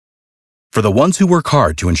For the ones who work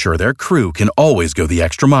hard to ensure their crew can always go the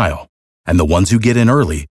extra mile, and the ones who get in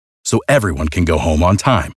early so everyone can go home on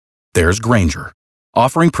time, there's Grainger,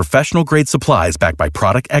 offering professional-grade supplies backed by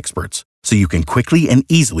product experts so you can quickly and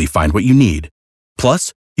easily find what you need.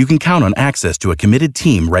 Plus, you can count on access to a committed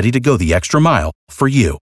team ready to go the extra mile for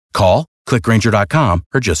you. Call, click Grainger.com,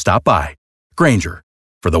 or just stop by. Grainger,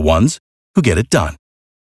 for the ones who get it done.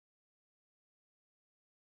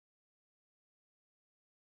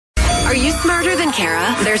 Are you smarter than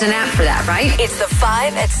Kara? There's an app for that, right? It's the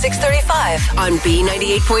 5 at 6:35 on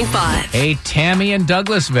B98.5. Hey, Tammy in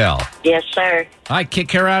Douglasville. Yes, sir. I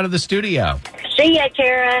kick her out of the studio. See ya,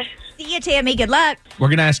 Kara. See you, Tammy. Good luck. We're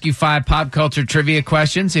going to ask you 5 pop culture trivia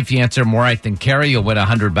questions. If you answer more right than Kara, you'll win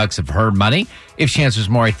 $100 of her money. If she answers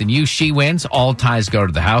more right than you, she wins. All ties go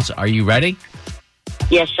to the house. Are you ready?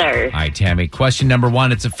 Yes, sir. All right, Tammy. Question number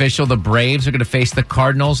 1. It's official. The Braves are going to face the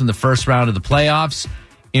Cardinals in the first round of the playoffs.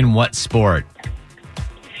 In what sport?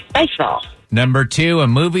 Baseball. Number 2, a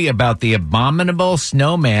movie about the abominable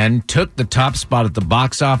snowman took the top spot at the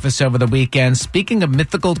box office over the weekend. Speaking of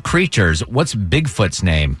mythical creatures, what's Bigfoot's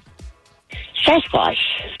name? Sasquatch.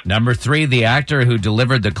 Number 3, the actor who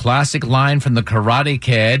delivered the classic line from The Karate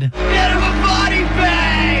Kid. Get him a body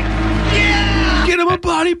bag! Yeah! Get him a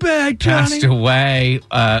body bag, Johnny! Passed away.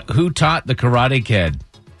 Who taught The Karate Kid?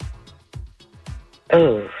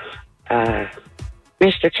 Oh,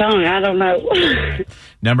 Mr. Chong, I don't know.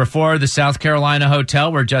 Number 4, the South Carolina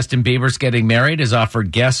hotel where Justin Bieber's getting married has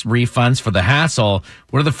offered guest refunds for the hassle.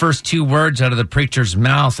 What are the first 2 words out of the preacher's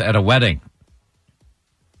mouth at a wedding?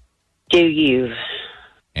 Do you?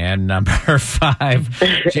 And number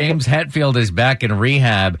 5, James Hetfield is back in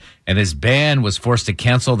rehab, and his band was forced to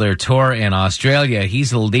cancel their tour in Australia. He's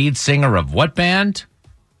the lead singer of what band?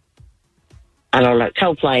 I don't know.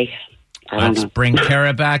 Coldplay. Let's bring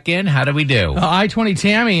Kara back in. How do we do? I-20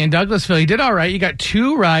 Tammy in Douglasville. You did all right. You got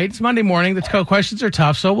 2 right. It's Monday morning. The questions are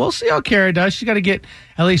tough, so we'll see how Kara does. She's got to get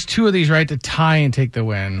at least 2 of these right to tie and take the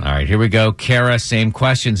win. All right, here we go. Kara, same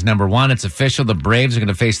questions. Number 1, it's official. The Braves are going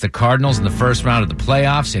to face the Cardinals in the first round of the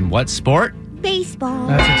playoffs. In what sport? Baseball.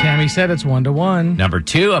 That's what Tammy said. It's 1-1. Number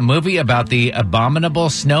 2, a movie about the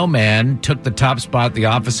abominable snowman took the top spot at the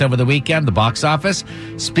office over the weekend, the box office.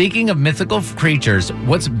 Speaking of mythical creatures,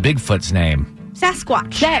 what's Bigfoot's name?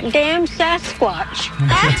 Sasquatch. That damn Sasquatch.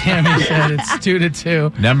 That's what Tammy said. It's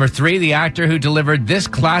 2-2. Number 3, the actor who delivered this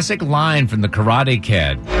classic line from The Karate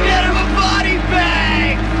Kid. Get him a body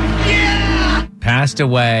bag! Yeah! Passed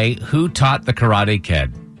away. Who taught The Karate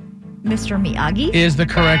Kid? Mr. Miyagi. Is the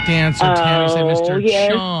correct answer. Tammy said Mr.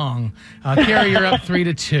 yes. Chong. Kara, you're up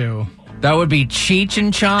 3-2. That would be Cheech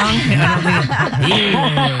and Chong.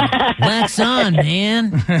 Wax on,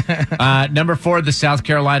 man. Number 4, the South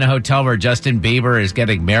Carolina hotel where Justin Bieber is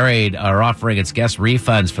getting married are offering its guest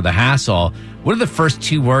refunds for the hassle. What are the first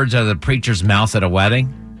 2 words out of the preacher's mouth at a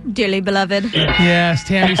wedding? Dearly beloved. Yes,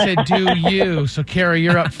 Tammy said do you. So, Kara,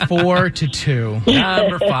 you're up 4-2.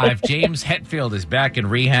 Number 5, James Hetfield is back in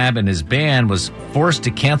rehab, and his band was forced to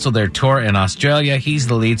cancel their tour in Australia. He's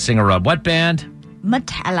the lead singer of what band?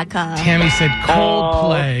 Metallica. Tammy said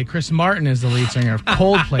Coldplay. Chris Martin is the lead singer of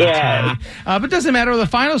Coldplay, Yeah. Tammy. But it doesn't matter. With a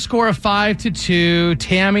final score of 5-2,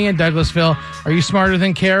 Tammy in Douglasville. Are you smarter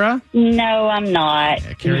than Kara? No, I'm not.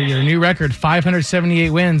 Yeah, Kara, your new record, 578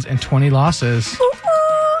 wins and 20 losses. Ooh,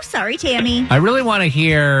 sorry, Tammy. I really want to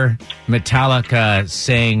hear Metallica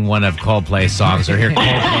sing one of Coldplay's songs or hear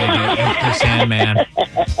Coldplay do The Sandman.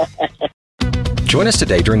 Join us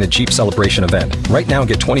today during the Jeep Celebration event. Right now,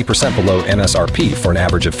 get 20% below MSRP for an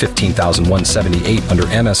average of $15,178 under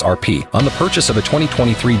MSRP on the purchase of a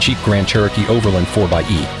 2023 Jeep Grand Cherokee Overland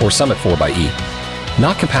 4xE or Summit 4xE.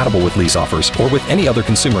 Not compatible with lease offers or with any other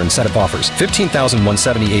consumer incentive offers.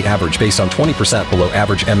 $15,178 average based on 20% below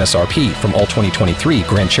average MSRP from all 2023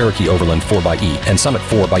 Grand Cherokee Overland 4xE and Summit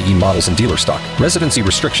 4xE models in dealer stock. Residency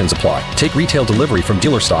restrictions apply. Take retail delivery from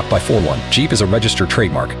dealer stock by 4/1. Jeep is a registered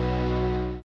trademark.